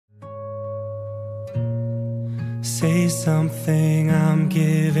Say something, I'm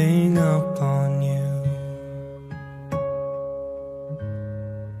giving up on you.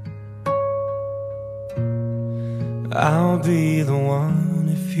 I'll be the one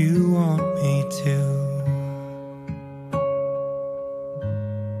if you want me to.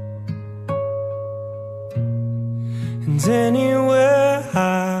 And anywhere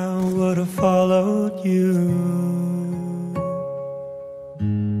I would have followed you.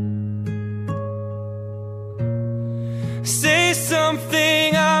 Say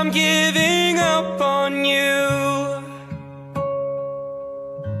something, I'm giving up on you.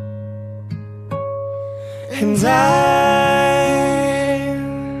 And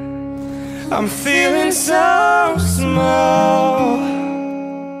I'm feeling so small.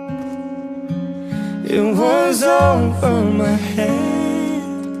 It was over my head.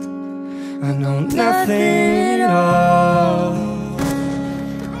 I know nothing at all.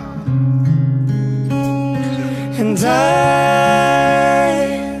 And I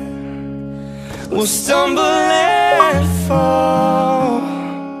will stumble and fall.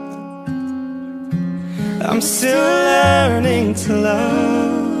 I'm still learning to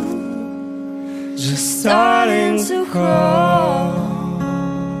love, just starting to crawl.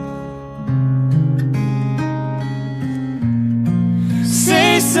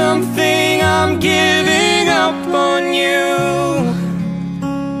 Say something, I'm giving up on you.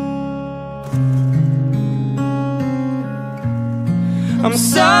 I'm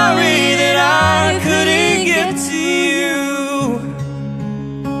sorry that I couldn't get to you.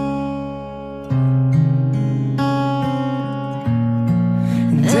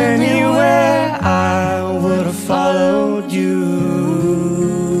 And anywhere I would have followed you.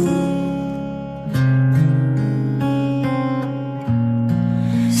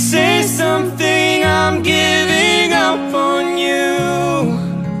 Say something, I'm giving up on you.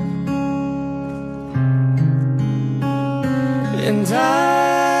 And I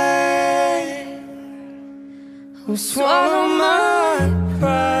will swallow my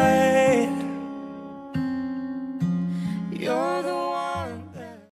pride.